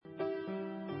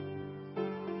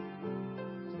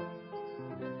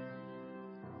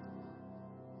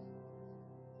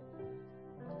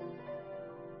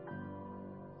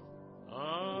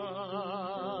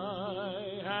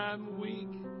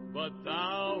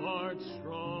art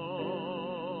strong.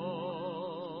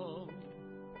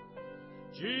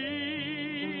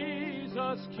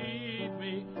 Jesus, keep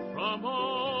me from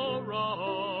all wrong.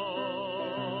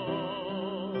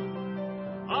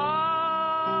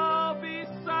 I'll be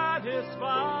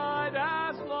satisfied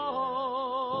as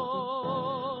long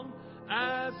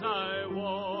as I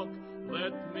walk.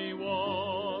 Let me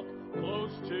walk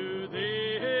close to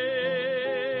Thee.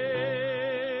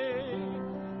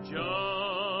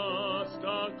 Just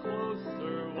a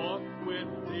closer walk with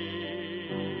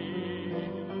Thee.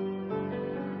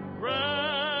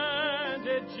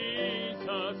 Granted,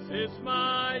 Jesus is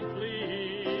my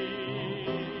plea.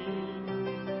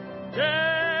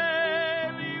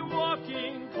 Daily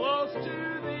walking close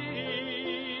to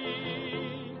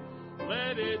Thee.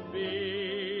 Let it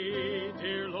be,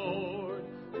 dear Lord,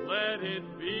 let it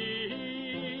be.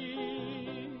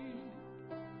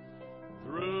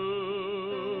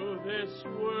 Through this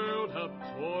world of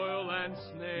toil and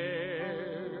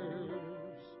snares,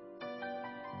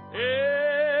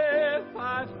 if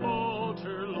I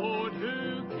falter, Lord,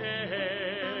 who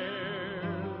cares?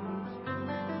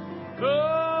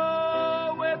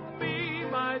 Go with me,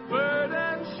 my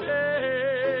burden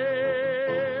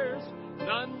shares.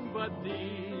 None but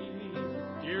Thee,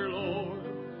 dear Lord,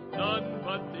 none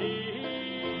but Thee.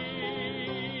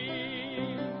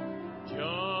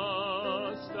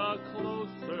 Just a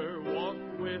closer walk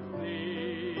with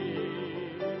Thee.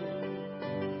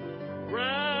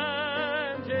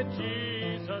 Granted,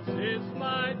 Jesus is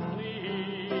my plea.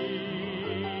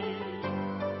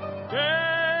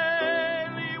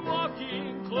 Daily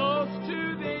walking close to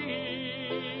Thee.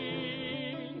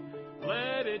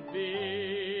 Let it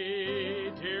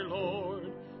be, dear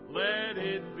Lord, let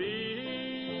it be.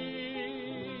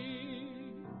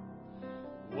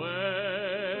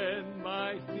 When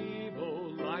my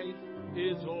feeble life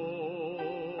is o'er,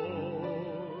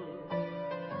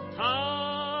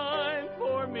 time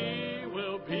for me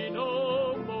will be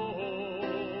no more.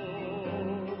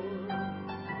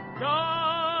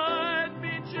 Guide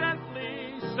me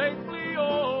gently, safely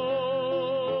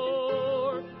o'er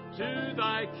to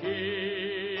Thy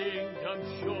kingdom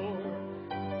shore,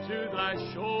 to Thy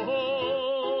shore.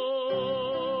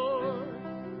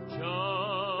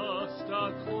 Just a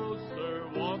closer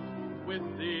walk with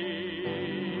Thee.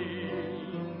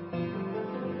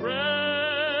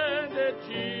 Granted,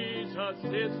 Jesus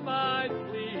is my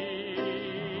plea.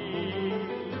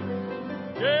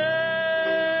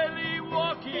 Daily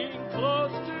walking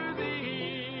close to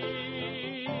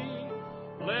Thee.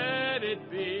 Let it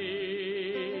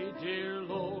be, dear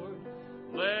Lord,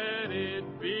 let it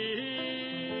be.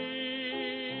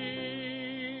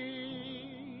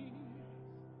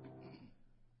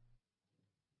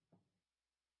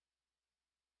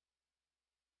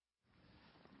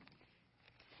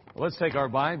 Let's take our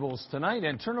Bibles tonight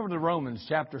and turn over to Romans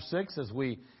chapter 6 as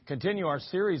we continue our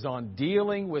series on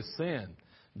dealing with sin.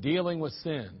 Dealing with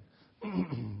sin.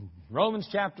 Romans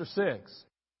chapter 6.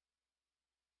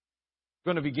 We're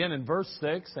going to begin in verse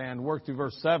 6 and work through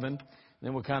verse 7.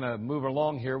 Then we'll kind of move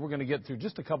along here. We're going to get through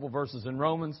just a couple verses in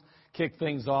Romans, kick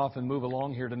things off and move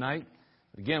along here tonight.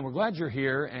 Again, we're glad you're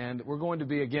here, and we're going to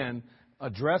be, again,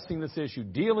 addressing this issue,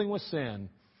 dealing with sin.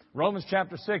 Romans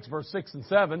chapter 6, verse 6 and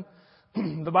 7.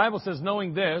 The Bible says,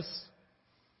 knowing this,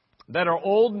 that our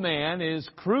old man is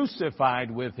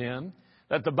crucified with Him,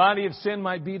 that the body of sin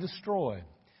might be destroyed,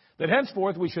 that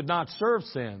henceforth we should not serve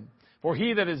sin, for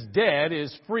he that is dead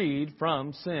is freed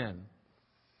from sin.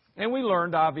 And we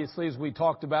learned, obviously, as we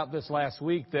talked about this last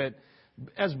week, that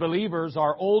as believers,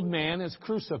 our old man is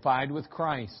crucified with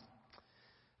Christ.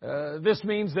 This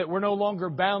means that we're no longer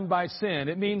bound by sin.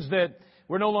 It means that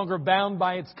we're no longer bound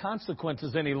by its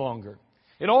consequences any longer.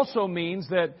 It also means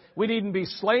that we needn't be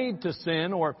slave to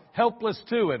sin or helpless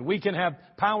to it. We can have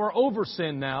power over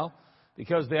sin now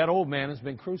because that old man has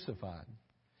been crucified.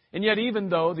 And yet, even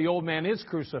though the old man is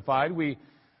crucified, we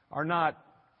are not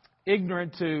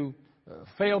ignorant to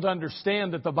fail to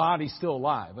understand that the body's still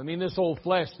alive. I mean, this old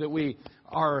flesh that we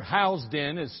are housed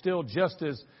in is still just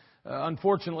as,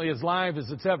 unfortunately, as live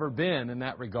as it's ever been in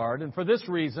that regard. And for this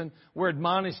reason, we're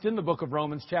admonished in the book of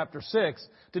Romans chapter 6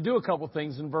 to do a couple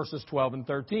things in verses 12 and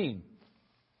 13.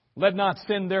 Let not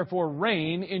sin therefore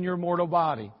reign in your mortal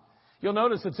body. You'll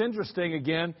notice it's interesting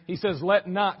again. He says, let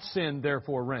not sin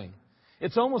therefore reign.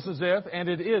 It's almost as if, and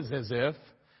it is as if,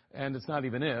 and it's not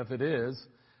even if, it is,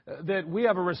 that we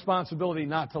have a responsibility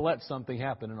not to let something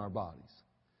happen in our bodies.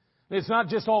 It's not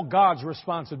just all God's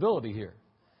responsibility here.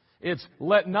 It's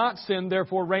let not sin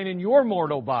therefore reign in your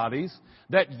mortal bodies,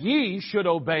 that ye should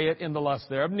obey it in the lust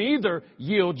thereof. Neither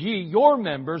yield ye your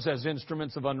members as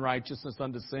instruments of unrighteousness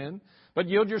unto sin, But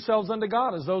yield yourselves unto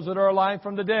God as those that are alive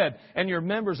from the dead, and your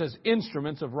members as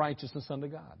instruments of righteousness unto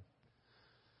God.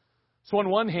 So on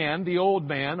one hand, the old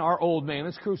man, our old man,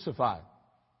 is crucified.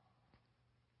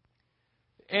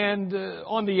 And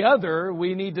on the other,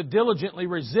 we need to diligently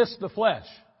resist the flesh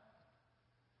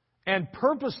and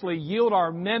purposely yield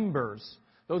our members,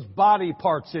 those body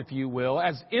parts, if you will,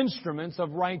 as instruments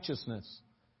of righteousness.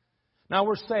 Now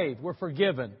we're saved. We're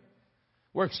forgiven.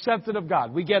 We're accepted of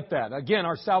God. We get that. Again,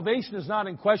 our salvation is not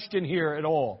in question here at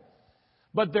all.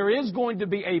 But there is going to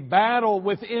be a battle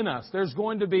within us. There's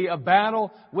going to be a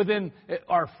battle within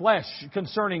our flesh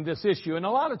concerning this issue. And a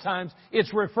lot of times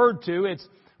it's referred to, it's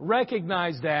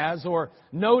recognized as, or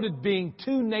noted being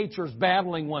two natures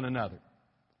battling one another.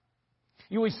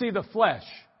 We see the flesh,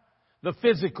 the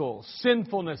physical,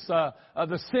 sinfulness,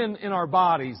 the sin in our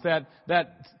bodies, that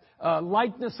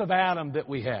likeness of Adam that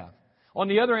we have. On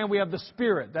the other hand, we have the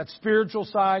spirit, that spiritual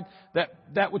side,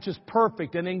 that which is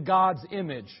perfect and in God's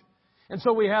image. And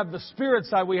so we have the spirit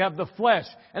side, we have the flesh,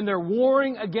 and they're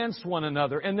warring against one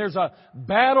another. And there's a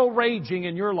battle raging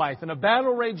in your life and a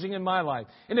battle raging in my life.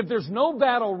 And if there's no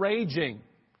battle raging,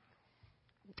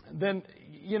 then,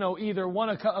 either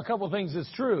a couple of things is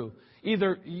true.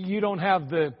 Either you don't have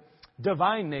the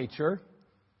divine nature,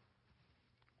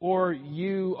 or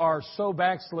you are so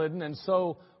backslidden and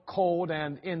so cold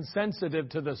and insensitive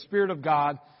to the Spirit of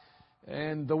God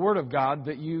and the Word of God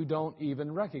that you don't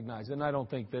even recognize. And I don't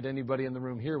think that anybody in the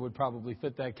room here would probably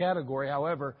fit that category.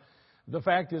 However, the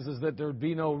fact is that there'd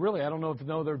be I don't know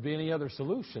if there'd be any other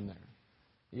solution there.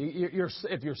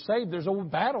 If you're saved, there's a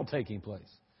battle taking place.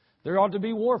 There ought to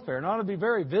be warfare, and it ought to be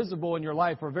very visible in your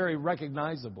life or very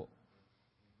recognizable.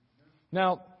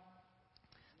 Now,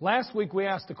 last week we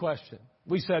asked the question.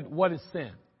 We said, what is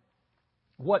sin?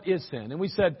 What is sin? And we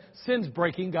said, sin's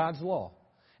breaking God's law.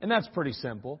 And that's pretty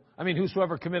simple.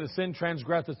 Whosoever committeth sin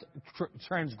transgresseth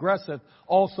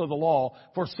also the law,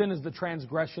 for sin is the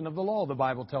transgression of the law, the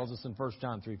Bible tells us in 1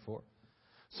 John 3:4.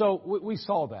 So we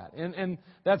saw that. And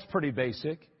that's pretty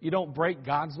basic. You don't break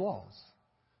God's laws.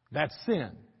 That's sin.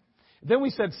 Then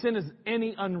we said sin is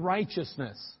any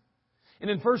unrighteousness. And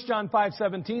in 1 John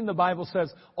 5:17, the Bible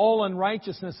says, all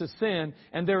unrighteousness is sin,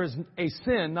 and there is a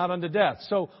sin not unto death.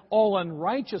 So all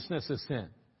unrighteousness is sin.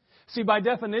 See, by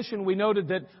definition, we noted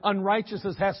that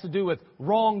unrighteousness has to do with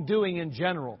wrongdoing in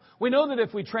general. We know that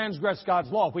if we transgress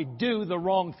God's law, if we do the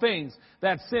wrong things,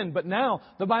 that's sin. But now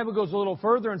the Bible goes a little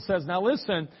further and says, now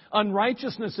listen,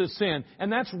 unrighteousness is sin,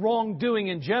 and that's wrongdoing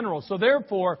in general. So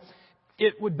therefore,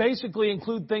 it would basically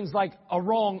include things like a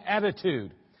wrong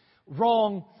attitude,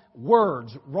 wrong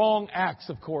words, wrong acts,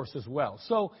 of course, as well.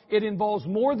 So it involves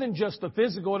more than just the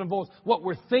physical. It involves what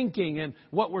we're thinking and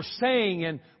what we're saying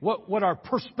and what our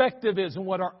perspective is and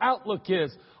what our outlook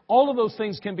is. All of those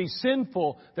things can be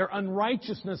sinful. They're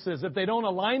unrighteousnesses if they don't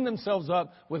align themselves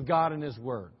up with God and His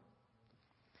Word.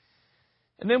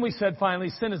 And then we said finally,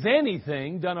 sin is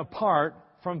anything done apart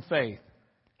from faith.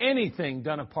 Anything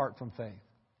done apart from faith.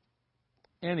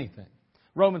 Anything.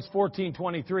 Romans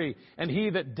 14:23, and he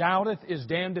that doubteth is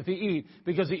damned if he eat,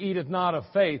 because he eateth not of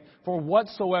faith. For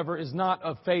whatsoever is not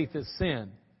of faith is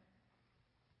sin.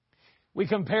 We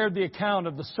compared the account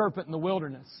of the serpent in the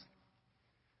wilderness.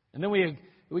 And then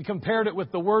we compared it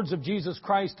with the words of Jesus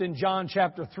Christ in John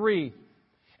chapter 3.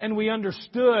 And we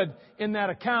understood in that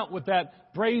account with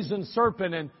that brazen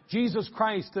serpent and Jesus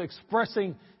Christ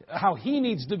expressing how He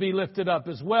needs to be lifted up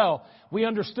as well. We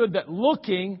understood that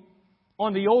looking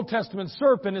on the Old Testament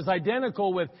serpent is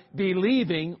identical with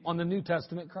believing on the New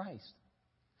Testament Christ.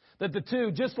 That the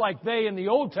two, just like they in the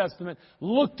Old Testament,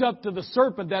 looked up to the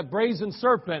serpent, that brazen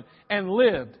serpent, and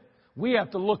lived. We have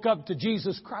to look up to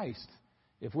Jesus Christ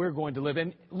if we're going to live.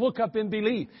 And look up in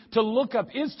belief. To look up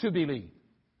is to believe.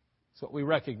 That's what we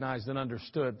recognized and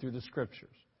understood through the Scriptures.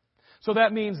 So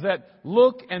that means that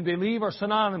look and believe are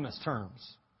synonymous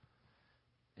terms.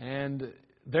 And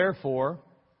therefore,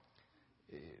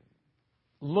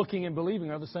 looking and believing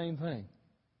are the same thing.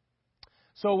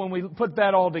 So when we put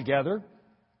that all together,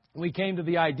 we came to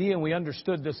the idea and we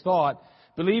understood this thought.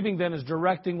 Believing then is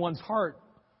directing one's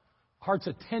heart's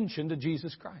attention to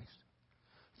Jesus Christ.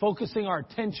 Focusing our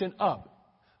attention up.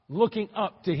 Looking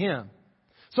up to Him.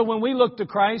 So when we look to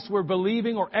Christ, we're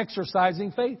believing or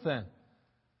exercising faith then.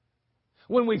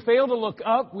 When we fail to look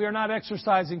up, we are not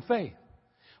exercising faith.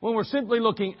 When we're simply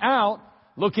looking out,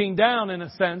 looking down in a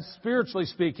sense, spiritually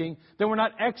speaking, then we're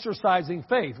not exercising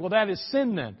faith. Well, that is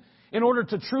sin then. In order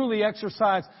to truly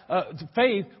exercise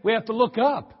faith, we have to look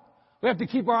up. We have to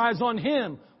keep our eyes on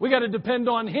Him. We got to depend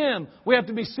on Him. We have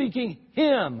to be seeking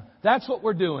Him. That's what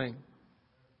we're doing.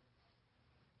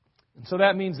 And so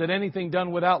that means that anything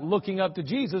done without looking up to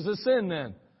Jesus is sin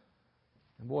then.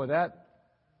 And boy, that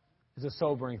is a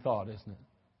sobering thought, isn't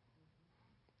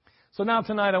it? So now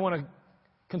tonight I want to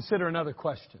consider another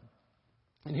question.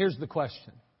 And here's the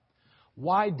question.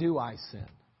 Why do I sin?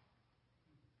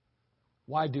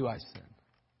 Why do I sin?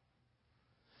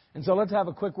 And so let's have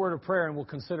a quick word of prayer and we'll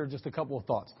consider just a couple of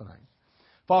thoughts tonight.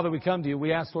 Father, we come to you.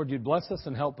 We ask, Lord, you'd bless us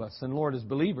and help us. And Lord, as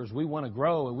believers, we want to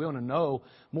grow and we want to know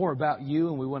more about you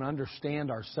and we want to understand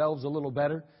ourselves a little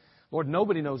better. Lord,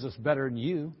 nobody knows us better than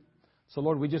you. So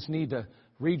Lord, we just need to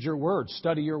read your word,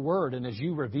 study your word. And as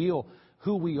you reveal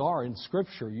who we are in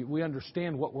Scripture, we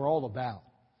understand what we're all about.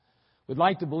 We'd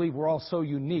like to believe we're all so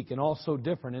unique and all so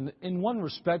different. And in one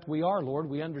respect, we are, Lord.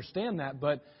 We understand that.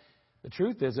 But the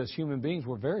truth is, as human beings,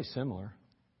 we're very similar.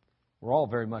 We're all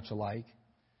very much alike.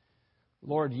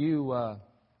 Lord, we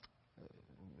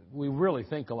really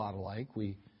think a lot alike.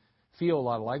 We feel a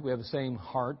lot alike. We have the same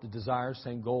heart, the desires,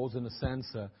 same goals in a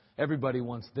sense. Everybody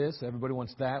wants this. Everybody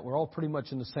wants that. We're all pretty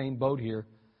much in the same boat here.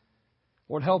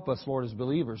 Lord, help us, Lord, as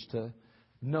believers to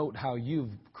note how you've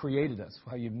created us,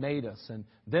 how you've made us, and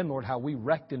then, Lord, how we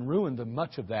wrecked and ruined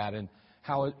much of that and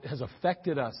how it has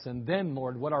affected us. And then,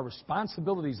 Lord, what our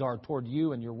responsibilities are toward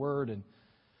you and your word and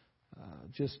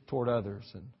just toward others.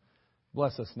 And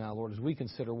bless us now, Lord, as we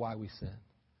consider why we sin.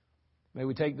 May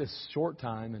we take this short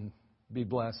time and be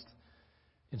blessed,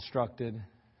 instructed,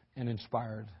 and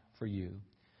inspired for you.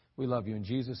 We love you in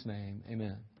Jesus' name.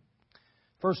 Amen.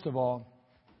 First of all,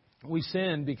 we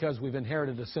sin because we've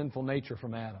inherited a sinful nature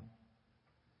from Adam.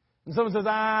 And someone says,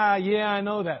 yeah, I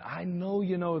know that. I know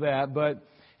you know that, but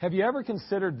have you ever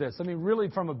considered this? I mean, really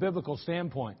from a biblical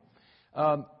standpoint.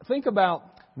 Think about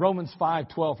Romans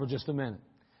 5:12 for just a minute.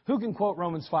 Who can quote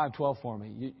Romans 5:12 for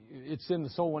me? It's in the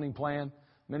soul winning plan.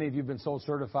 Many of you have been soul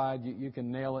certified. You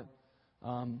can nail it.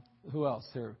 Who else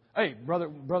here? Hey,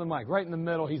 brother Mike, right in the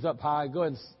middle. He's up high. Go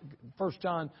ahead. 1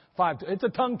 John 5. It's a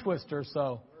tongue twister,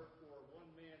 so. Wherefore one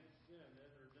man's sin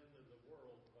entered into the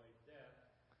world by death,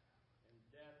 and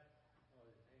death. Hang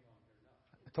on here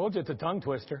now. I told you it's a tongue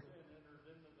twister. Sin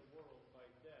entered into the world by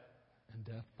death, and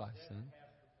death by sin.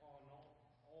 Passed upon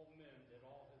all men that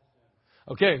all have sinned.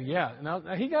 Okay, yeah. Now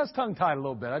he got his tongue tied a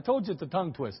little bit. I told you it's a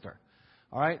tongue twister.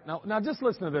 All right. Now just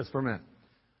listen to this for a minute.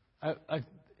 I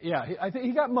think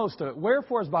he got most of it.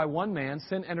 Wherefore, as by one man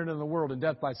sin entered into the world, and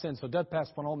death by sin. So death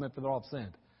passed upon all men, for they all have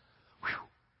sinned. Whew.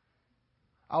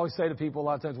 I always say to people a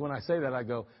lot of times when I say that, I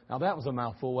go, now that was a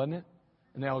mouthful, wasn't it?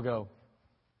 And they all go,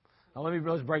 now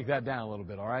let's break that down a little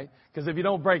bit, all right? Because if you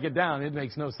don't break it down, it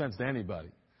makes no sense to anybody.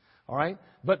 All right?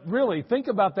 But really, think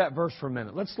about that verse for a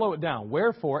minute. Let's slow it down.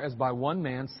 Wherefore, as by one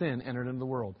man sin entered into the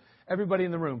world. Everybody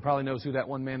in the room probably knows who that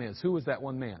one man is. Who is that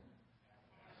one man?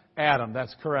 Adam.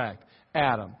 That's correct.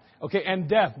 Adam. Okay, and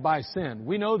death by sin.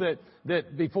 We know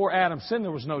that before Adam sinned,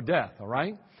 there was no death, all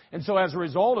right? And so as a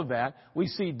result of that, we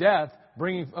see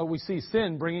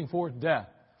sin bringing forth death.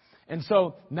 And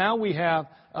so now we have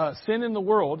sin in the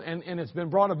world, and it's been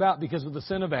brought about because of the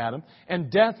sin of Adam, and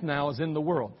death now is in the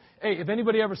world. Hey, if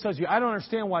anybody ever says to you, I don't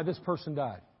understand why this person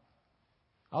died,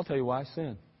 I'll tell you why: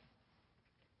 sin.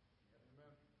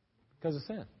 Because of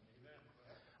sin.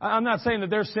 I'm not saying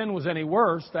that their sin was any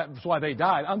worse, that's why they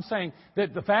died. I'm saying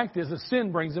that the fact is that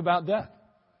sin brings about death.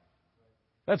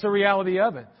 That's a reality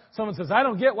of it. Someone says, I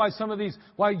don't get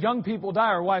why young people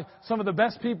die, or why some of the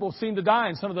best people seem to die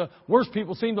and some of the worst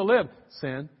people seem to live.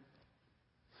 Sin.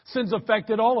 Sin's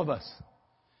affected all of us.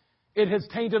 It has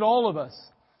tainted all of us.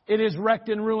 It has wrecked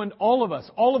and ruined all of us.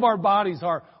 All of our bodies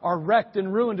are wrecked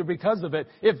and ruined because of it.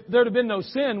 If there had been no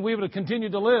sin, we would have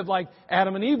continued to live like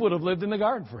Adam and Eve would have lived in the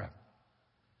garden forever.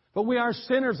 But we are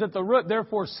sinners at the root.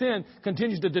 Therefore, sin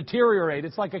continues to deteriorate.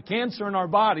 It's like a cancer in our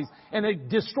bodies, and it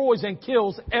destroys and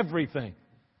kills everything.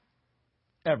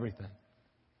 Everything.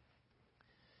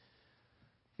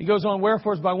 He goes on,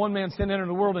 wherefore, as by one man sin entered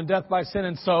the world, and death by sin,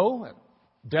 and so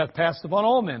death passed upon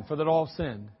all men, for that all have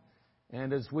sinned.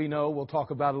 And as we know, we'll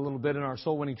talk about a little bit in our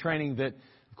soul-winning training that,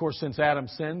 of course, since Adam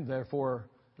sinned, therefore,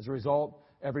 as a result,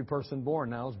 every person born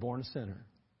now is born a sinner.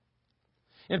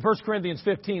 In 1 Corinthians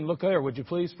 15, look there, would you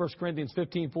please? 1 Corinthians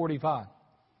 15:45.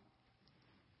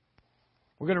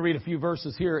 We're going to read a few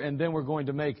verses here, and then I'm going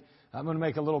to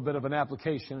make a little bit of an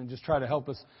application and just try to help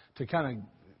us to kind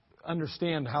of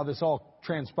understand how this all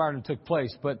transpired and took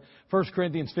place. But 1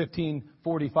 Corinthians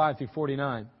 15:45 through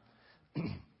 49.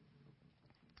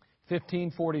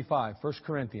 15:45, 1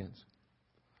 Corinthians.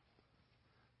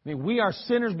 I mean, we are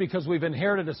sinners because we've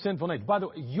inherited a sinful nature. By the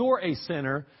way, you're a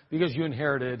sinner because you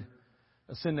inherited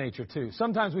a sin nature too.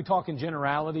 Sometimes we talk in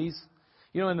generalities,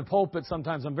 You know, in the pulpit,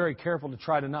 sometimes I'm very careful to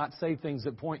try to not say things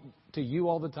that point to you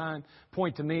all the time,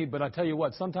 point to me. But I tell you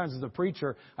what, sometimes as a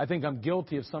preacher, I think I'm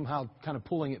guilty of somehow kind of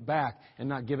pulling it back and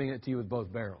not giving it to you with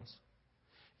both barrels.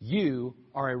 You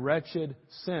are a wretched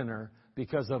sinner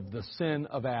because of the sin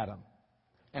of Adam.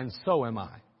 And so am I.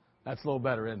 That's a little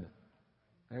better, isn't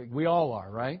it? We all are,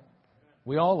 right?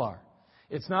 We all are.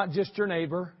 It's not just your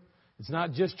neighbor. It's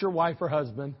not just your wife or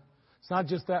husband. It's not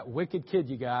just that wicked kid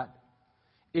you got.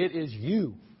 It is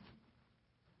you.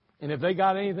 And if they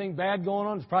got anything bad going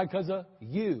on, it's probably because of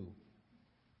you.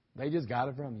 They just got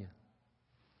it from you.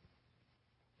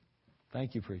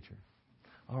 Thank you, preacher.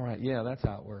 All right, yeah, that's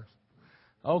how it works.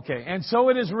 Okay, and so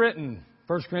it is written,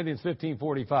 1 Corinthians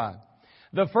 15:45.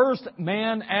 The first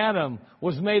man, Adam,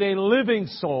 was made a living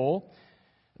soul.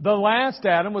 The last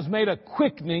Adam was made a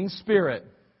quickening spirit.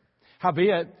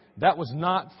 Howbeit, that was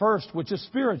not first which is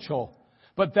spiritual,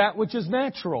 but that which is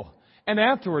natural, and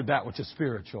afterward that which is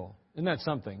spiritual. Isn't that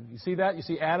something? You see that? You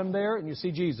see Adam there, and you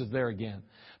see Jesus there again.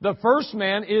 The first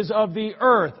man is of the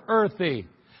earth, earthy.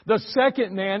 The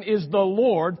second man is the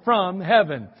Lord from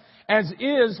heaven. As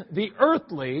is the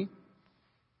earthy,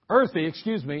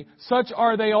 such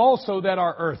are they also that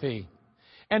are earthy.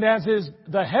 And as is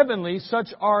the heavenly, such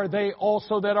are they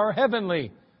also that are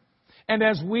heavenly. And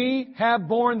as we have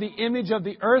borne the image of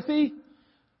the earthy,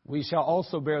 we shall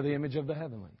also bear the image of the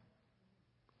heavenly.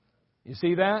 You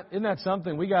see that? Isn't that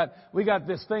something? We got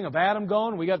this thing of Adam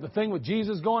going. We got the thing with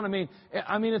Jesus going. I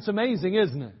mean, it's amazing,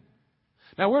 isn't it?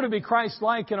 Now, we're to be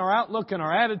Christ-like in our outlook and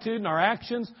our attitude and our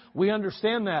actions. We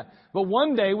understand that. But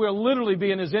one day, we'll literally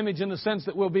be in His image in the sense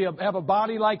that we'll have a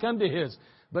body like unto His.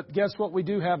 But guess what we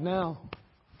do have now?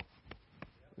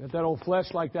 We got that old flesh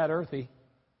like that earthy.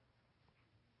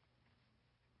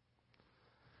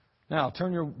 Now,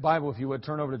 turn your Bible, if you would,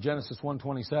 turn over to Genesis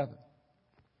 1:27.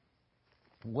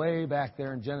 Way back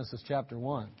there in Genesis chapter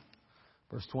 1,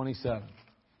 verse 27.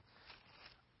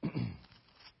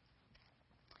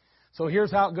 So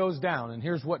here's how it goes down, and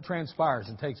here's what transpires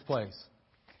and takes place.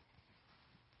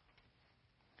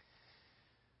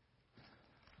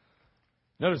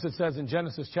 Notice it says in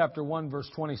Genesis chapter 1, verse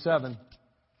 27,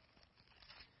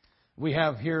 we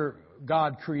have here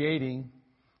God creating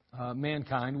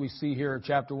mankind. We see here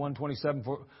chapter 1:27,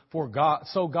 for God,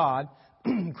 so God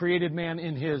created man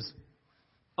in His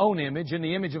own image. In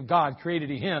the image of God created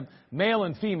He him. Male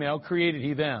and female created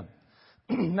He them.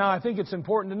 Now, I think it's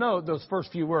important to note those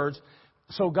first few words.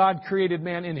 So God created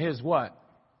man in His what?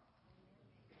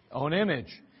 Own image.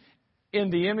 In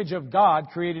the image of God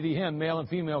created He him. Male and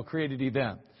female created He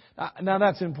them. Now,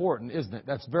 that's important, isn't it?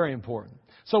 That's very important.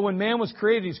 So when man was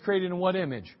created, he's created in what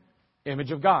image?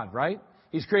 Image of God, right?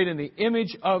 He's created in the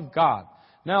image of God.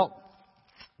 Now,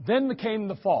 then came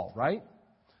the fall, right?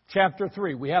 Chapter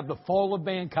 3, we have the fall of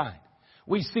mankind.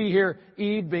 We see here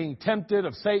Eve being tempted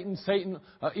of Satan,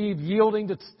 Eve yielding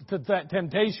to that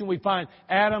temptation. We find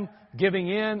Adam giving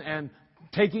in and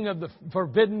taking of the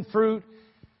forbidden fruit.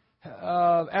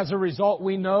 As a result,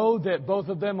 we know that both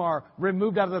of them are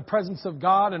removed out of the presence of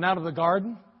God and out of the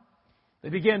garden. They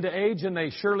begin to age and they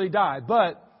surely die.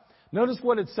 But notice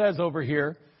what it says over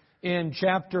here in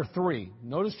chapter 3.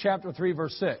 Notice chapter 3,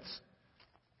 verse 6.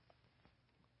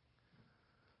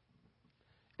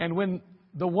 And when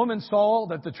the woman saw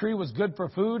that the tree was good for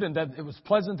food and that it was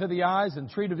pleasant to the eyes and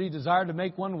tree to be desired to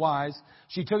make one wise,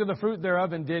 she took of the fruit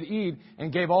thereof and did eat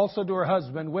and gave also to her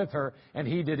husband with her, and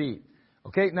he did eat.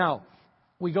 Okay, now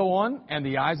we go on, and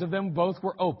the eyes of them both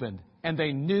were opened, and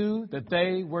they knew that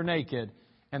they were naked,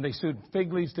 and they sewed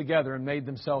fig leaves together and made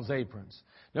themselves aprons.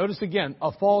 Notice again,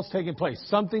 a fall's taken place.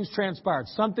 Something's transpired.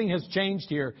 Something has changed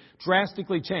here,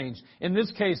 drastically changed. In this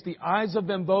case, the eyes of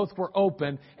them both were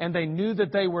open, and they knew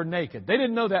that they were naked. They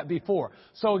didn't know that before.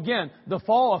 So again, the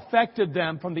fall affected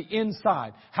them from the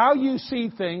inside. How you see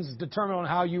things is determined on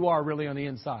how you are really on the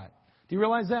inside. Do you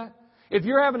realize that? If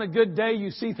you're having a good day,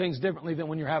 you see things differently than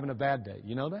when you're having a bad day.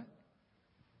 You know that?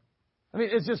 I mean,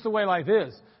 it's just the way life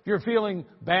is. If you're feeling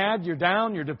bad, you're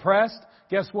down, you're depressed,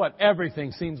 guess what?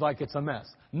 Everything seems like it's a mess.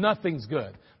 Nothing's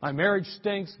good. My marriage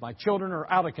stinks. My children are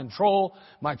out of control.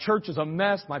 My church is a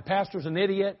mess. My pastor's an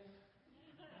idiot.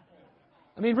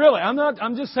 I mean, really,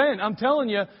 I'm just saying, I'm telling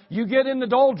you, you get in the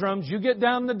doldrums, you get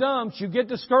down in the dumps, you get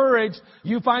discouraged,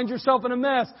 you find yourself in a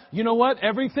mess. You know what?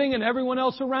 Everything and everyone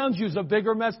else around you is a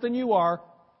bigger mess than you are.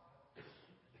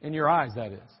 In your eyes,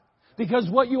 that is. Because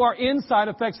what you are inside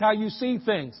affects how you see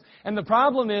things. And the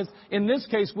problem is, in this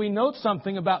case, we note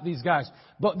something about these guys.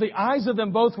 But the eyes of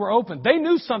them both were open. They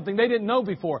knew something they didn't know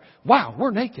before. Wow,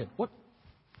 we're naked. What?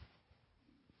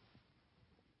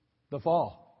 The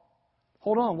fall.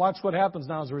 Hold on, watch what happens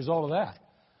now as a result of that.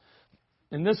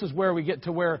 And this is where we get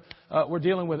to where we're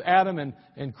dealing with Adam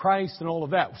and Christ and all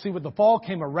of that. See, with the fall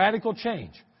came a radical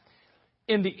change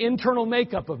in the internal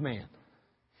makeup of man,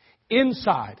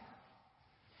 inside.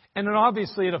 And then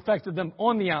obviously it affected them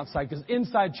on the outside, because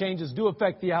inside changes do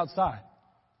affect the outside.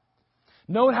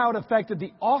 Note how it affected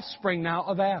the offspring now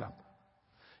of Adam.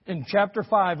 In chapter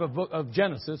 5 of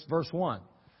Genesis, verse 1.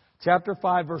 Chapter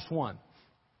 5, verse 1.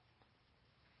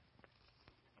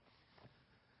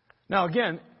 Now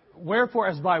again, wherefore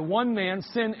as by one man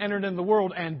sin entered into the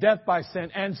world, and death by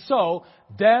sin, and so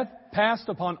death passed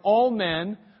upon all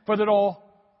men, for that all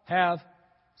have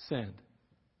sinned.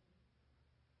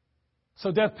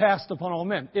 So death passed upon all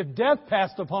men. If death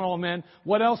passed upon all men,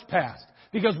 what else passed?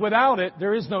 Because without it,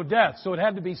 there is no death. So it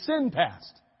had to be sin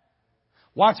passed.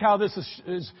 Watch how this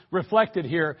is reflected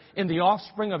here in the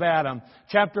offspring of Adam.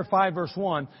 Chapter 5, verse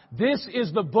 1. This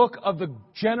is the book of the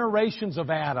generations of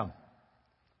Adam.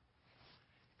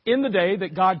 In the day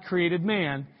that God created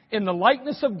man, in the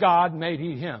likeness of God made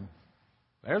he him.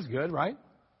 There's good, right?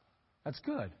 That's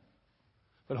good.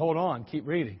 But hold on, keep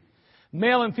reading.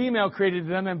 Male and female created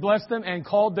them and blessed them and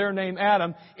called their name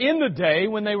Adam in the day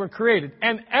when they were created.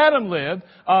 And Adam lived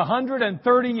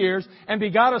 130 years and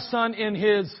begot a son in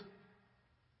his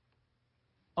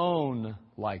own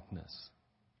likeness,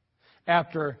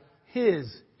 after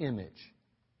his image,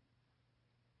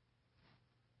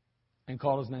 and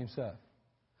called his name Seth.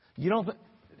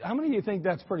 How many of you think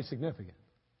that's pretty significant?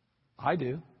 I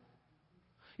do.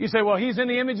 You say, well, he's in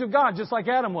the image of God, just like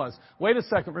Adam was. Wait a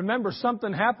second. Remember,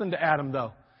 something happened to Adam,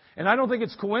 though. And I don't think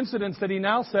it's coincidence that he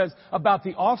now says about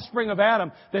the offspring of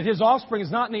Adam that his offspring is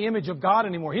not in the image of God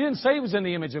anymore. He didn't say he was in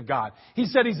the image of God. He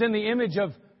said he's in the image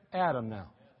of Adam now.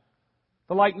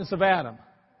 The likeness of Adam.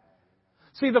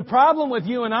 See, the problem with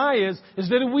you and I is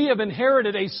that we have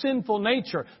inherited a sinful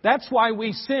nature. That's why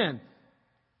we sin.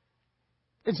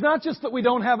 It's not just that we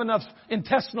don't have enough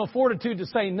intestinal fortitude to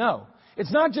say no.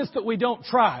 It's not just that we don't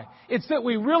try. It's that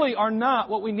we really are not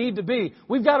what we need to be.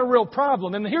 We've got a real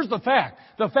problem. And here's the fact.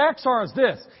 The facts are as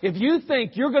this. If you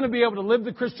think you're going to be able to live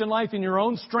the Christian life in your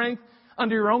own strength,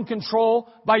 under your own control,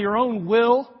 by your own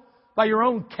will, by your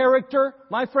own character,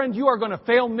 my friend, you are going to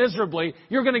fail miserably.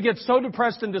 You're going to get so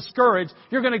depressed and discouraged.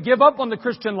 You're going to give up on the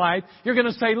Christian life. You're going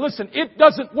to say, listen, it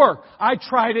doesn't work. I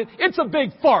tried it. It's a big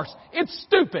farce. It's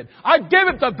stupid. I gave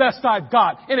it the best I've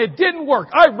got, and it didn't work.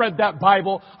 I read that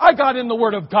Bible. I got in the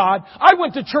Word of God. I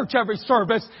went to church every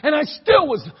service, and I still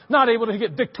was not able to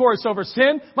get victorious over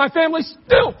sin. My family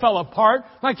still fell apart.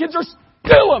 My kids are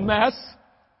still a mess.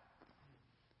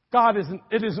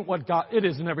 It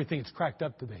isn't everything it's cracked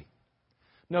up to be.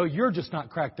 No, you're just not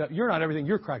cracked up. You're not everything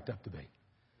you're cracked up to be.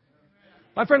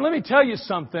 My friend, let me tell you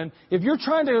something. If you're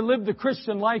trying to live the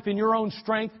Christian life in your own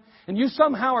strength, and you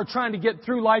somehow are trying to get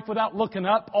through life without looking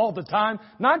up all the time,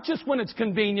 not just when it's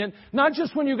convenient, not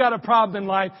just when you got a problem in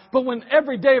life, but when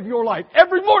every day of your life,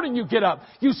 every morning you get up,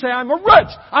 you say, I'm a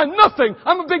wretch, I'm nothing,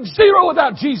 I'm a big zero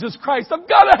without Jesus Christ, I've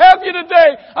got to have you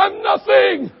today, I'm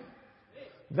nothing.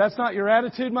 If that's not your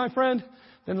attitude, my friend,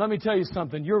 then let me tell you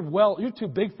something. You're too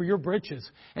big for your britches,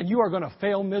 and you are going to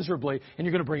fail miserably, and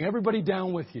you're going to bring everybody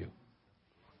down with you.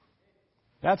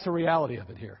 That's the reality of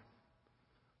it here.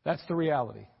 That's the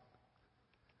reality.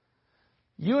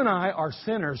 You and I are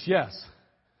sinners, yes,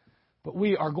 but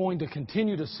we are going to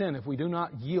continue to sin if we do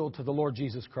not yield to the Lord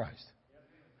Jesus Christ.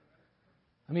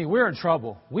 I mean, we're in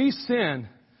trouble. We sin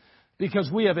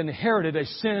because we have inherited a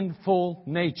sinful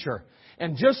nature.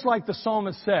 And just like the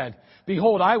psalmist said,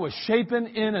 behold, I was shapen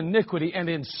in iniquity, and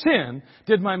in sin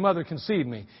did my mother conceive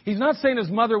me. He's not saying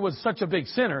his mother was such a big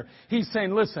sinner. He's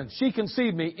saying, listen, she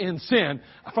conceived me in sin.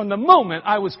 From the moment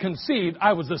I was conceived,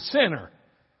 I was a sinner.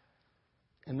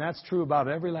 And that's true about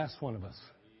every last one of us.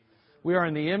 We are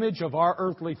in the image of our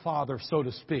earthly father, so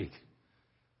to speak.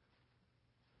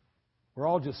 We're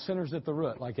all just sinners at the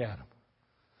root, like Adam.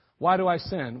 Why do I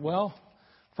sin? Well,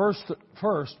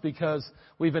 First, because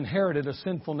we've inherited a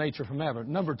sinful nature from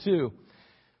Adam. Number two,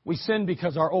 we sin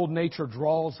because our old nature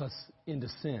draws us into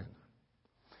sin.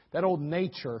 That old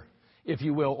nature, if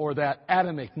you will, or that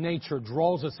Adamic nature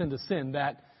draws us into sin.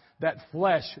 That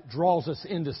flesh draws us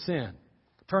into sin.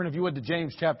 Turn, if you would, to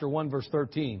James chapter 1, verse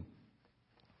 13.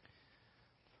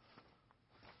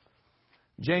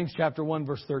 James chapter 1,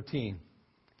 verse 13.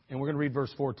 And we're going to read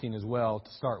verse 14 as well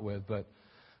to start with, but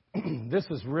this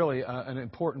is really an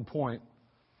important point.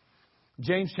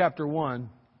 James chapter 1,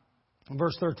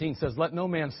 verse 13 says, let no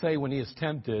man say when he is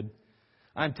tempted,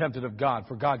 I'm tempted of God,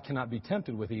 for God cannot be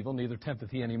tempted with evil, neither tempteth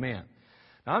he any man.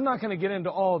 Now, I'm not going to get into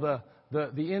all the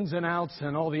ins and outs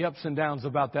and all the ups and downs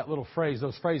about that little phrase,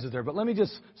 those phrases there, but let me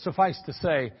just suffice to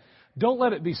say, don't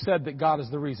let it be said that God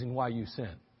is the reason why you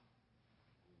sin.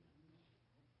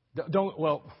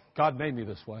 Well, God made me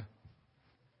this way.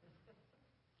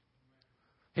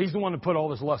 He's the one that put all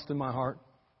this lust in my heart.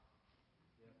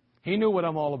 He knew what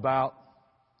I'm all about.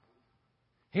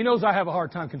 He knows I have a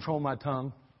hard time controlling my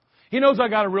tongue. He knows I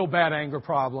got a real bad anger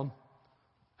problem.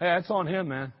 Hey, that's on Him,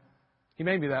 man. He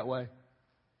made me that way.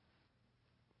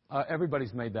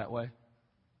 Everybody's made that way.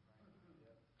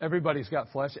 Everybody's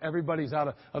got flesh. Everybody's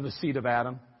out of the seed of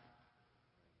Adam.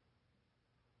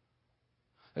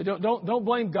 Don't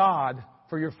blame God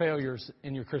for your failures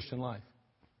in your Christian life.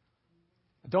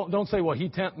 Don't say, well, He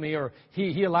tempted me, or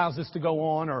he allows this to go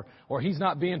on, or He's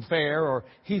not being fair, or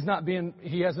He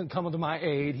hasn't come to my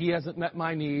aid, He hasn't met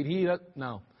my need.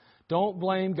 No. Don't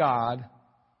blame God.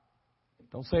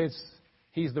 Don't say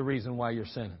He's the reason why you're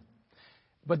sinning.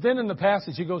 But then in the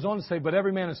passage he goes on to say, but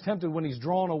every man is tempted when he's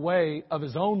drawn away of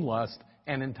his own lust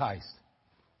and enticed.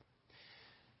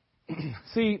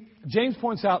 See, James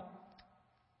points out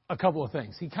a couple of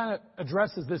things. He kind of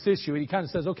addresses this issue. He kind of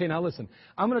says, okay, now listen,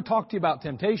 I'm going to talk to you about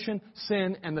temptation,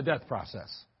 sin, and the death process.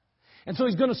 And so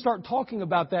he's going to start talking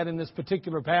about that in this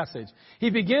particular passage. He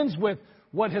begins with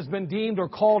what has been deemed or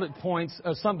called at points,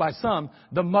 by some,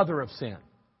 the mother of sin.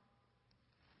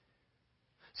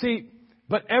 See,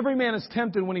 but every man is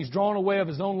tempted when he's drawn away of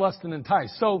his own lust and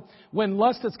enticed. So when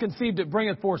lust is conceived, it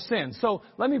bringeth forth sin. So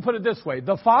let me put it this way.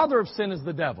 The father of sin is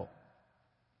the devil.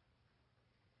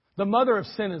 The mother of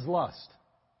sin is lust.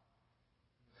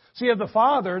 So you have the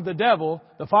father, the devil,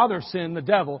 the father of sin, the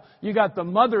devil. You got the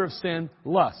mother of sin,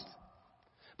 lust.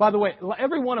 By the way,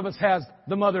 every one of us has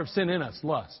the mother of sin in us,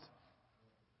 lust.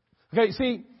 Okay,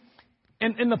 see,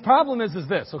 and the problem is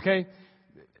this, okay?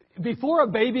 Before a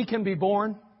baby can be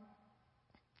born,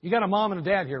 you got a mom and a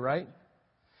dad here, right?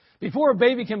 Before a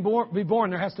baby can be born,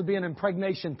 there has to be an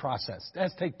impregnation process. It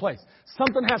has to take place.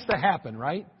 Something has to happen,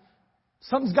 right?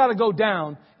 Something's got to go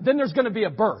down. Then there's going to be a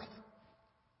birth.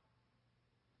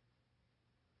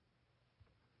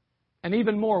 And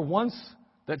even more, once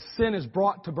that sin is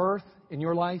brought to birth in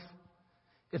your life,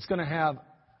 it's going to have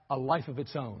a life of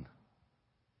its own.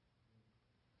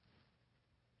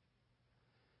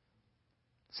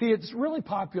 See, it's really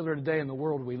popular today in the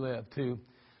world we live to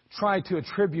try to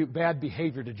attribute bad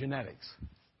behavior to genetics.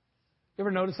 You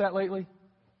ever notice that lately?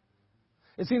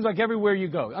 It seems like everywhere you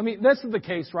go. I mean, this is the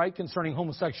case, right, concerning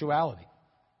homosexuality.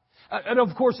 And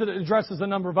of course, it addresses a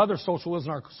number of other social ills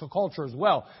in our culture as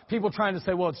well. People trying to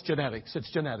say, well, it's genetics,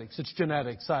 it's genetics, it's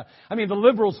genetics. I mean, the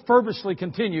liberals fervishly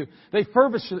continue. They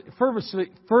fervishly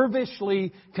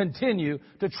continue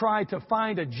to try to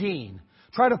find a gene.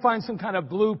 Try to find some kind of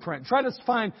blueprint. Try to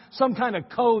find some kind of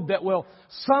code that will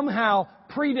somehow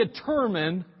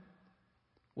predetermine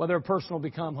whether a person will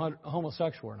become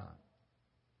homosexual or not.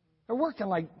 They're working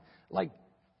like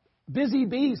busy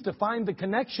bees to find the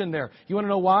connection there. You want to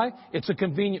know why? It's a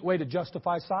convenient way to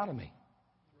justify sodomy.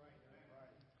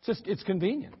 It's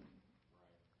convenient.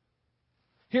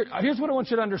 Here's what I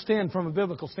want you to understand from a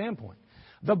biblical standpoint.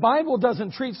 The Bible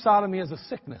doesn't treat sodomy as a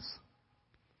sickness.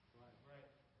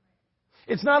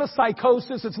 It's not a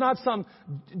psychosis. It's not some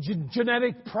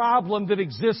genetic problem that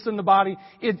exists in the body.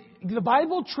 The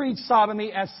Bible treats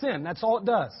sodomy as sin. That's all it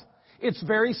does. It's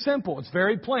very simple. It's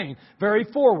very plain, very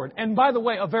forward. And by the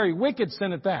way, a very wicked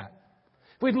sin at that.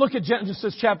 If we'd look at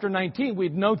Genesis chapter 19,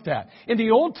 we'd note that. In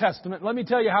the Old Testament, let me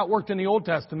tell you how it worked in the Old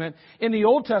Testament. In the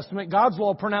Old Testament, God's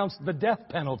law pronounced the death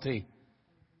penalty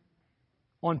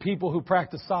on people who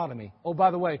practice sodomy. Oh, by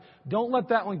the way, don't let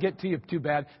that one get to you too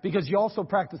bad, because you also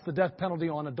practice the death penalty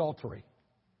on adultery.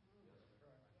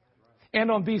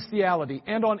 And on bestiality.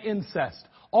 And on incest.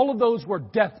 All of those were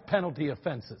death penalty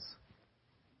offenses.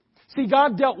 See,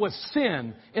 God dealt with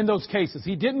sin in those cases.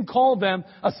 He didn't call them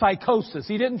a psychosis.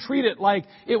 He didn't treat it like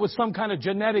it was some kind of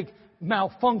genetic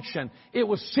malfunction. It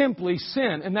was simply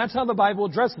sin. And that's how the Bible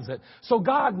addresses it. So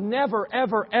God never,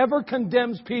 ever, ever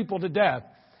condemns people to death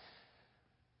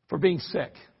for being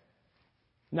sick.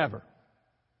 Never.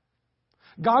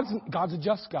 God's a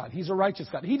just God. He's a righteous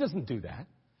God. He doesn't do that.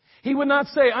 He would not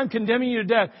say, I'm condemning you to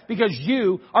death because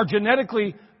you are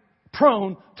genetically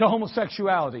prone to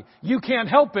homosexuality. You can't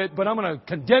help it, but I'm going to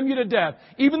condemn you to death,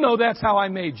 even though that's how I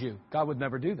made you. God would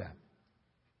never do that.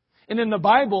 And in the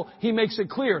Bible, He makes it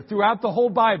clear throughout the whole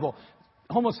Bible,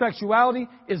 homosexuality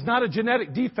is not a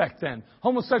genetic defect then.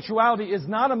 Homosexuality is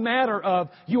not a matter of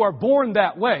you are born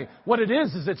that way. What it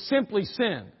is it's simply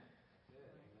sin.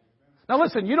 Now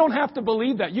listen, you don't have to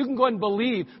believe that. You can go ahead and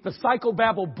believe the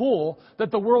psychobabble bull that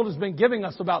the world has been giving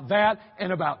us about that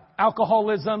and about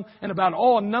alcoholism and about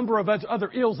a number of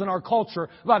other ills in our culture,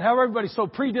 about how everybody's so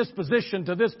predisposed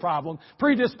to this problem,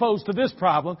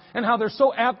 and how they're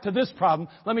so apt to this problem.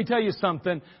 Let me tell you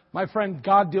something. My friend,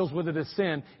 God deals with it as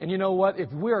sin. And you know what? If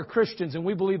we are Christians and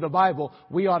we believe the Bible,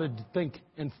 we ought to think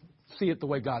and see it the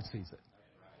way God sees it.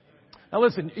 Now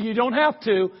listen, you don't have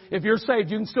to. If you're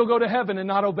saved, you can still go to heaven and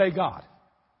not obey God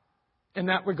in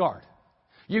that regard.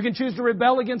 You can choose to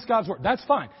rebel against God's word. That's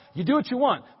fine. You do what you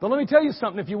want. But let me tell you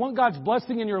something. If you want God's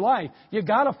blessing in your life, you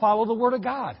got to follow the word of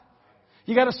God.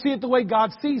 You got to see it the way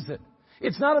God sees it.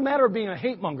 It's not a matter of being a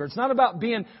hate monger. It's not about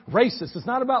being racist. It's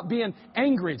not about being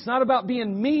angry. It's not about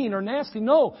being mean or nasty.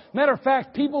 No. Matter of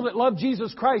fact, people that love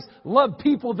Jesus Christ love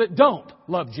people that don't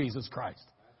love Jesus Christ.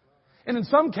 And in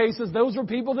some cases, those are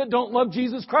people that don't love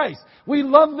Jesus Christ. We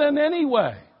love them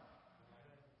anyway.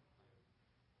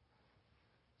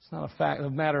 It's not a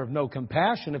matter of no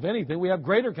compassion. If anything, we have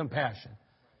greater compassion.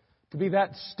 To be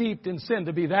that steeped in sin,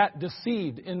 to be that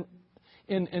deceived in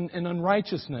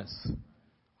unrighteousness.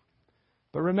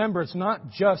 But remember, it's not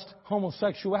just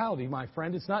homosexuality, my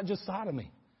friend. It's not just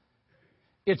sodomy.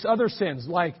 It's other sins,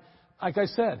 like I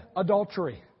said,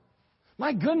 adultery.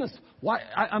 My goodness, why?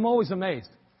 I'm always amazed.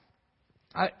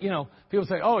 People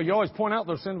say, oh, you always point out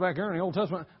those sins back here in the Old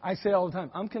Testament. I say all the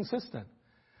time, I'm consistent.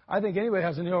 I think anybody who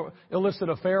has an illicit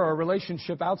affair or a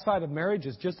relationship outside of marriage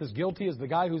is just as guilty as the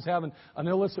guy who's having an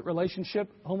illicit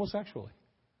relationship homosexually.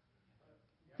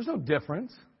 There's no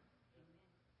difference.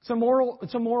 It's a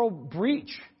moral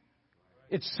breach.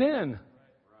 It's sin.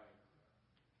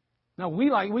 Now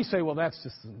we say, well,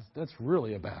 that's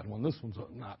really a bad one. This one's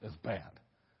not as bad.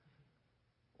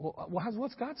 Well,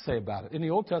 what's God say about it? In the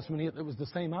Old Testament, it was the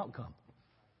same outcome.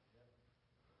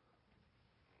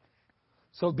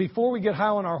 So before we get high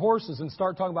on our horses and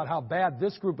start talking about how bad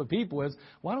this group of people is,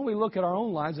 why don't we look at our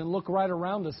own lives and look right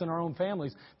around us in our own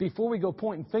families before we go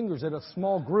pointing fingers at a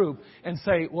small group and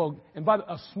say, well, and by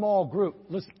a small group,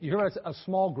 listen, you hear a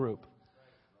small group.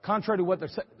 Contrary to what they're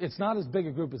saying, it's not as big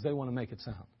a group as they want to make it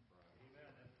sound.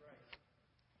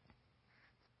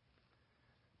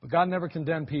 But God never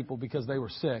condemned people because they were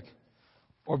sick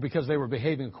or because they were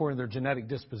behaving according to their genetic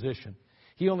disposition.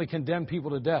 He only condemned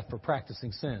people to death for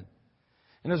practicing sin.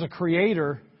 And as a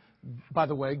creator, by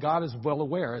the way, God is well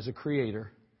aware as a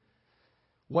creator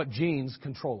what genes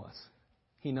control us.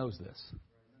 He knows this.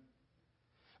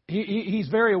 He's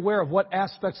very aware of what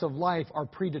aspects of life are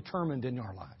predetermined in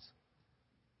our lives.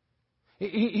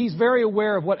 He's very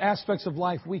aware of what aspects of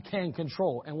life we can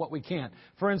control and what we can't.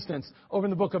 For instance, over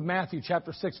in the book of Matthew,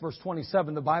 chapter 6, verse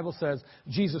 27, the Bible says,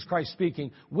 Jesus Christ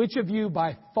speaking, which of you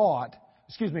by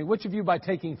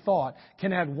taking thought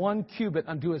can add 1 cubit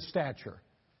unto his stature?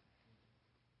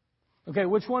 Okay,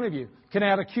 which one of you can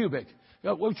add a cubit?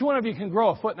 Which one of you can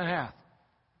grow 1.5 feet?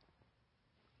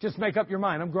 Just make up your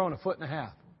mind. I'm growing 1.5 feet.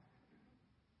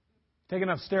 Take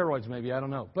enough steroids maybe, I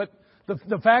don't know. But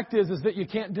the fact is that you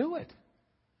can't do it.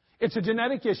 It's a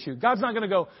genetic issue. God's not going to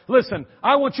go, listen,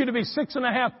 I want you to be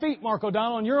 6.5 feet, Mark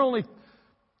O'Donnell, and you're only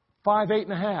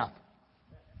 8.5.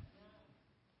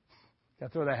 Got to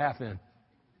throw that half in.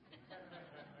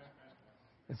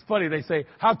 It's funny, they say,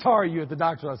 how tall are you at the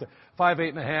doctor's office? I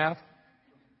say, 8.5.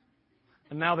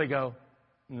 And now they go,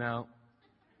 no.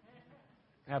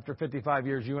 After 55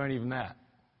 years, you aren't even that.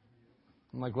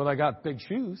 I'm like, well, I got big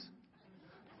shoes.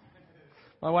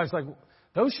 My wife's like,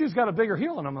 those shoes got a bigger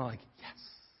heel. And I'm like, yes.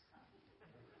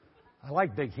 I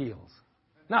like big heels.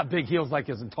 Not big heels like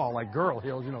as in tall, like girl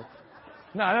heels, No,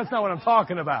 that's not what I'm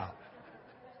talking about.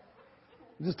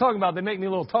 I'm just talking about they make me a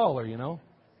little taller,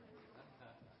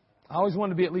 I always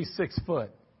wanted to be at least 6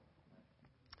 foot.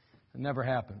 It never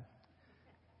happened.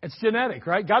 It's genetic,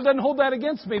 right? God doesn't hold that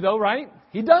against me, though, right?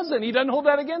 He doesn't. He doesn't hold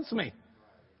that against me.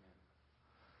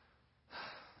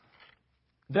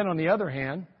 Then, on the other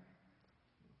hand,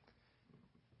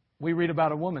 we read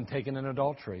about a woman taken in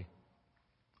adultery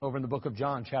over in the book of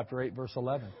John, chapter 8, verse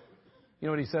 11. You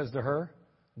know what he says to her?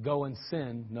 Go and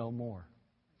sin no more.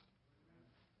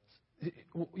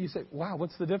 You say, wow,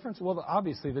 what's the difference? Well,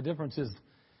 obviously the difference is,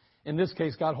 in this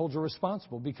case, God holds her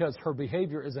responsible because her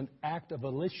behavior is an act of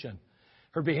volition.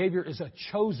 Her behavior is a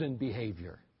chosen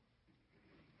behavior.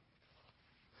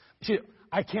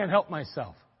 I can't help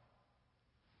myself.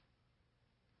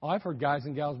 Oh, I've heard guys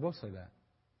and gals both say that.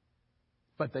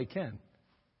 But they can.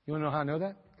 You want to know how I know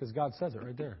that? Because God says it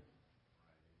right there.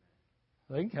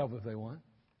 They can help if they want.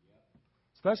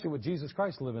 Especially with Jesus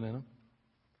Christ living in them.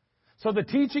 So the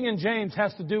teaching in James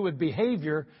has to do with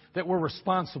behavior that we're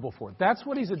responsible for. That's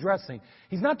what he's addressing.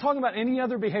 He's not talking about any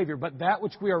other behavior, but that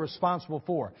which we are responsible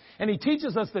for. And he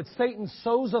teaches us that Satan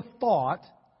sows a thought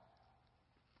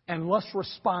and lust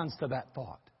responds to that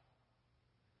thought.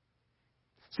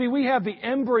 See, we have the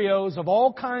embryos of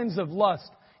all kinds of lust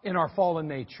in our fallen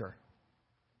nature.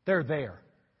 They're there.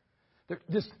 They're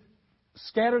just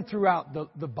scattered throughout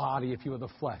the body, if you will, the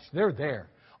flesh. They're there.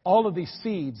 All of these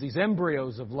seeds, these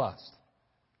embryos of lust.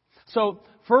 So,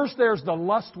 first there's the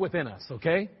lust within us,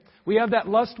 okay? We have that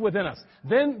lust within us.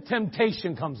 Then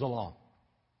temptation comes along.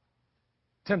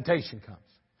 Temptation comes.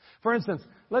 For instance,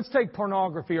 let's take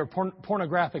pornography or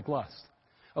pornographic lust.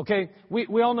 Okay?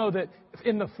 We all know that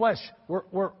in the flesh,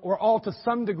 we're all to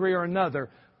some degree or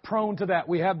another prone to that.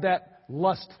 We have that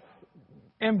lust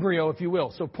embryo, if you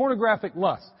will. So pornographic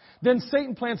lust. Then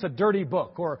Satan plants a dirty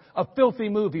book or a filthy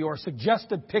movie or a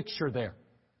suggested picture there.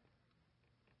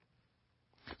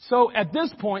 So at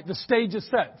this point, the stage is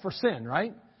set for sin,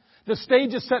 right? The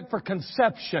stage is set for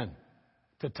conception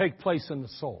to take place in the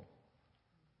soul.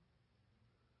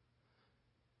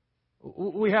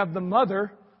 We have the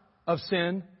mother of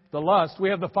sin, the lust. We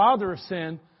have the father of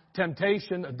sin,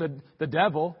 temptation, the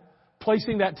devil,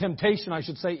 placing that temptation, I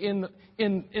should say, in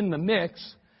the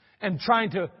mix and trying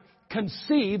to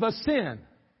conceive a sin.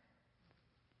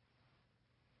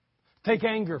 Take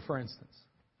anger, for instance.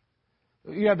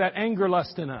 You have that anger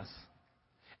lust in us.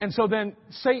 And so then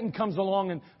Satan comes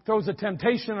along and throws a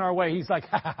temptation in our way. He's like,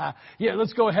 yeah,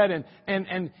 let's go ahead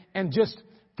and just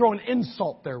throw an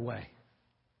insult their way.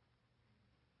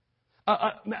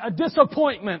 A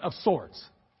disappointment of sorts.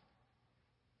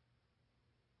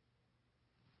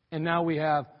 And now we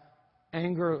have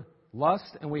anger,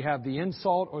 lust, and we have the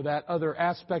insult or that other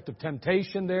aspect of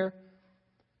temptation there.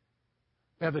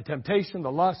 We have the temptation,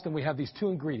 the lust, and we have these two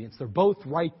ingredients. They're both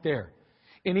right there.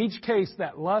 In each case,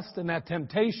 that lust and that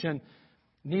temptation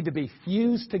need to be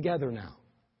fused together now.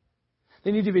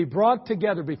 They need to be brought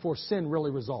together before sin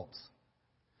really results.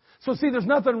 So see, there's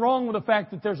nothing wrong with the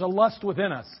fact that there's a lust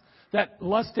within us, that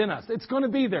lust in us. It's going to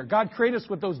be there. God created us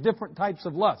with those different types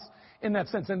of lust in that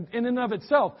sense. And in and of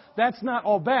itself, that's not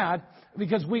all bad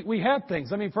because we have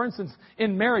things. I mean, for instance,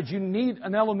 in marriage, you need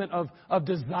an element of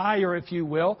desire, if you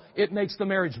will. It makes the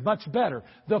marriage much better.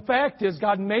 The fact is,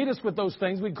 God made us with those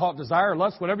things. We can call it desire,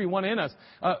 lust, whatever you want in us,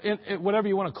 whatever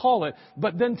you want to call it.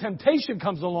 But then temptation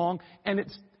comes along and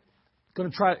it's going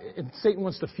to Satan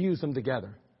wants to fuse them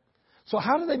together. So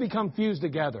how do they become fused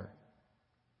together?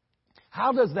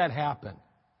 How does that happen?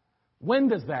 When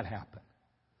does that happen?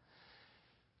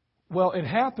 Well, it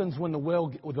happens when the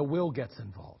will gets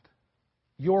involved.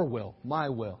 Your will, my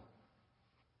will.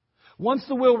 Once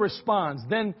the will responds,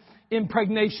 then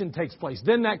impregnation takes place.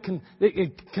 Then that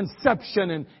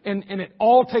conception and it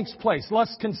all takes place.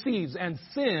 Lust conceives and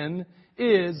sin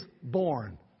is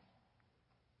born.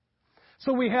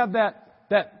 So we have that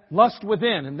lust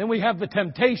within, and then we have the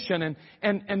temptation,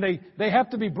 and they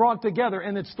have to be brought together,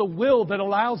 and it's the will that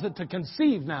allows it to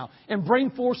conceive now and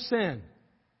bring forth sin.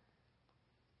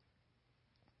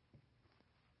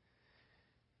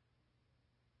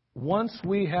 Once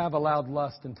we have allowed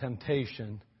lust and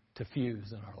temptation to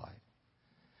fuse in our life,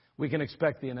 we can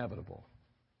expect the inevitable.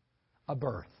 A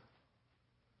birth.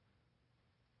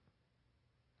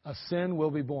 A sin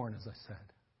will be born, as I said.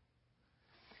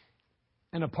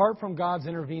 And apart from God's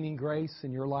intervening grace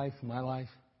in your life, my life,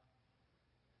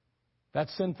 that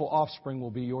sinful offspring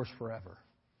will be yours forever.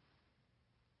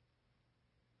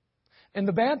 And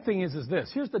the bad thing is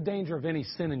this. Here's the danger of any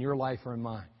sin in your life or in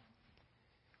mine.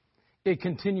 It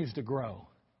continues to grow.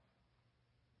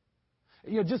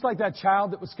 You know, just like that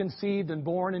child that was conceived and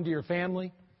born into your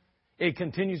family, it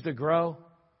continues to grow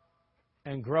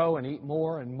and eat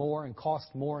more and more and cost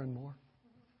more and more.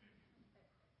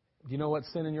 Do you know what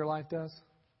sin in your life does?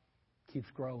 It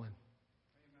keeps growing.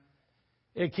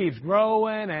 It keeps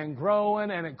growing and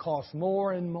growing, and it costs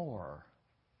more and more.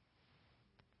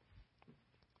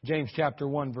 James chapter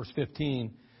 1, verse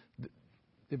 15.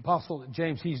 The Apostle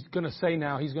James, he's going to say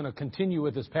now, he's going to continue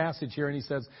with this passage here, and he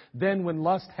says, "Then when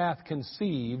lust hath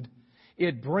conceived,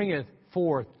 it bringeth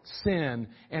forth sin,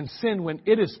 and sin, when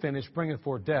it is finished, bringeth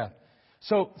forth death."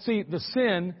 So, see, the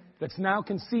sin that's now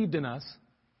conceived in us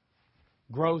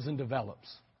grows and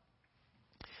develops.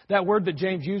 That word that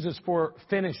James uses for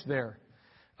finish there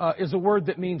is a word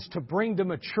that means to bring to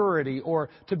maturity or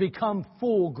to become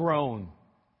full grown.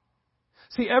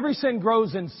 See, every sin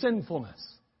grows in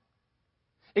sinfulness.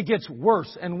 It gets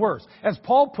worse and worse. As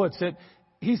Paul puts it,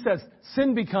 he says,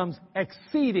 sin becomes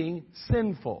exceeding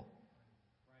sinful.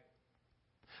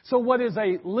 So what is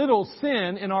a little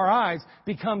sin in our eyes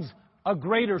becomes a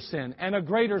greater sin, and a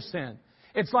greater sin.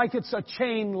 It's like it's a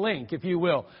chain link, if you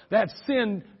will. That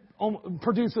sin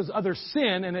produces other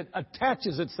sin, and it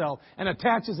attaches itself, and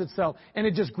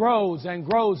it just grows and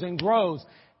grows and grows.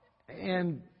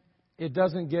 And it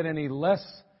doesn't get any less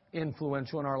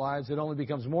influential in our lives. It only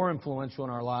becomes more influential in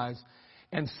our lives.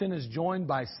 And sin is joined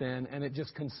by sin, and it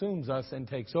just consumes us and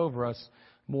takes over us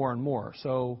more and more.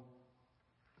 So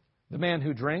the man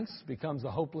who drinks becomes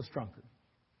a hopeless drunkard.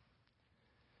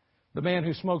 The man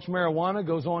who smokes marijuana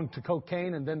goes on to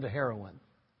cocaine and then to heroin.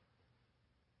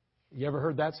 You ever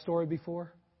heard that story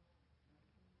before?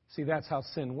 See, that's how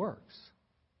sin works.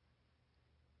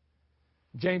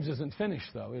 James isn't finished,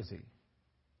 though, is he?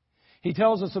 He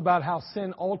tells us about how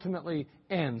sin ultimately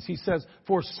ends. He says,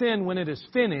 "For sin, when it is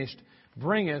finished,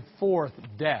 bringeth forth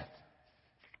death."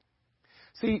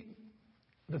 See,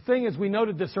 the thing is, we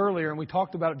noted this earlier, and we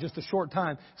talked about it just a short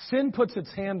time. Sin puts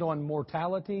its hand on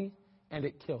mortality, and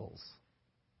it kills.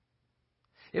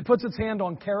 It puts its hand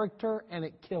on character, and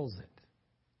it kills it.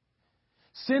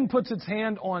 Sin puts its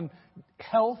hand on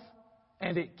health,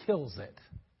 and it kills it.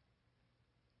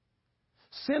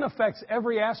 Sin affects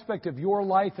every aspect of your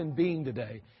life and being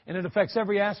today, and it affects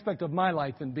every aspect of my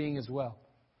life and being as well.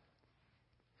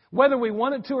 Whether we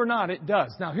want it to or not, it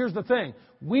does. Now, here's the thing.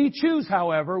 We choose,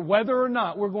 however, whether or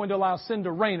not we're going to allow sin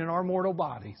to reign in our mortal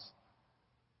bodies.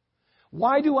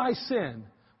 Why do I sin?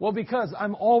 Well, because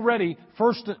I'm already,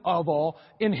 first of all,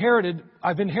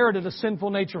 I've inherited a sinful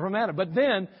nature from Adam. But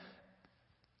then,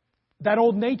 that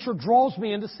old nature draws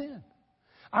me into sin.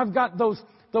 I've got those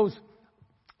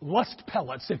lust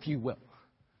pellets, if you will.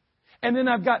 And then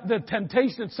I've got the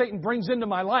temptation that Satan brings into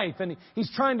my life. And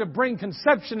he's trying to bring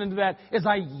conception into that as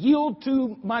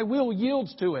my will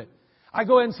yields to it. I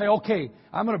go ahead and say, okay,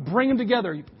 I'm going to bring them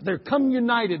together. They come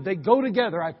united. They go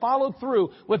together. I follow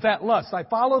through with that lust. I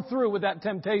follow through with that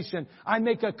temptation. I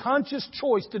make a conscious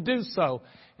choice to do so.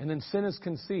 And then sin is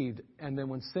conceived. And then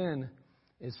when sin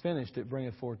is finished, it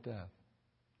bringeth forth death.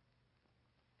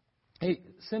 Hey,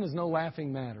 sin is no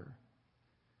laughing matter.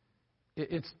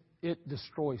 It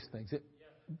destroys things. It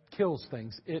kills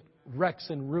things. It wrecks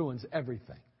and ruins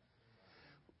everything.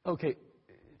 Okay,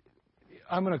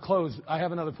 I'm going to close. I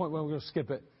have another point, but we're going to skip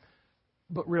it.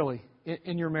 But really,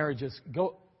 in your marriages,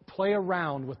 go play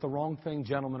around with the wrong thing,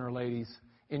 gentlemen or ladies,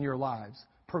 in your lives.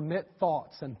 Permit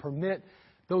thoughts and permit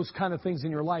those kind of things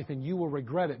in your life, and you will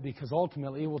regret it, because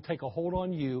ultimately it will take a hold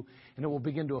on you, and it will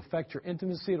begin to affect your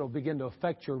intimacy. It will begin to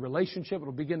affect your relationship. It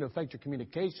will begin to affect your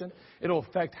communication. It will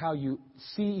affect how you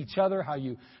see each other, how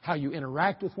you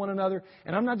interact with one another.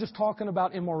 And I'm not just talking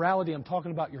about immorality. I'm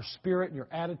talking about your spirit and your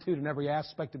attitude and every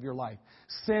aspect of your life.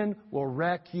 Sin will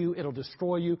wreck you. It'll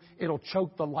destroy you. It'll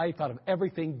choke the life out of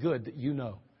everything good that you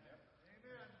know.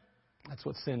 That's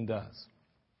what sin does.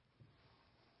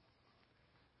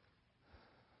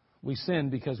 We sin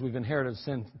because we've inherited a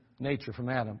sin nature from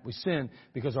Adam. We sin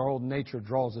because our old nature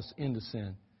draws us into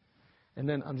sin. And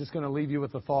then I'm just going to leave you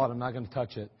with a thought. I'm not going to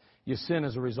touch it. You sin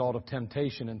as a result of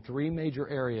temptation in three major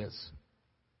areas.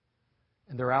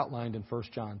 And they're outlined in 1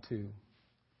 John 2,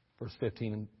 verse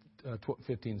 15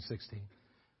 and 16.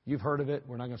 You've heard of it.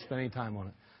 We're not going to spend any time on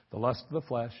it. The lust of the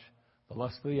flesh, the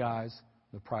lust of the eyes,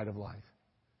 the pride of life.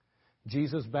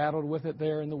 Jesus battled with it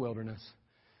there in the wilderness.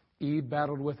 Eve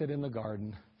battled with it in the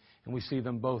garden. And we see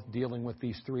them both dealing with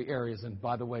these three areas. And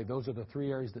by the way, those are the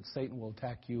three areas that Satan will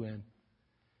attack you in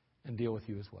and deal with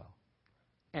you as well.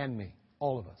 And me.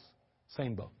 All of us.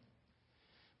 Same boat.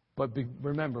 But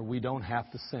remember, we don't have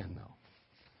to sin, though.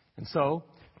 And so,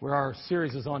 our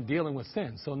series is on dealing with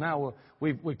sin. So now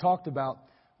we've talked about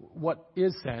what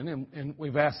is sin. And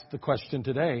we've asked the question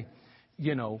today,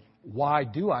 why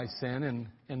do I sin? And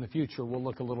in the future, we'll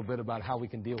look a little bit about how we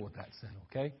can deal with that sin,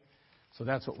 okay? So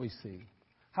that's what we see.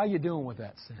 How you doing with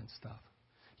that sin stuff?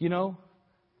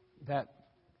 That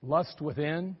lust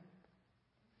within,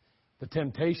 the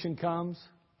temptation comes,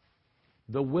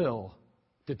 the will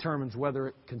determines whether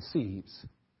it conceives,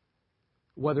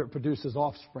 whether it produces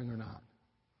offspring or not.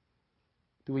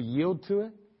 Do we yield to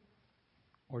it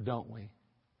or don't we?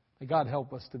 May God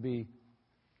help us to be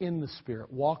in the Spirit,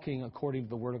 walking according to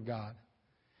the Word of God,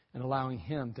 and allowing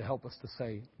Him to help us to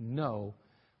say no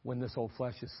when this old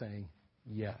flesh is saying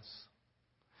yes.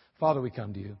 Father, we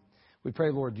come to you. We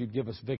pray, Lord, you'd give us victory.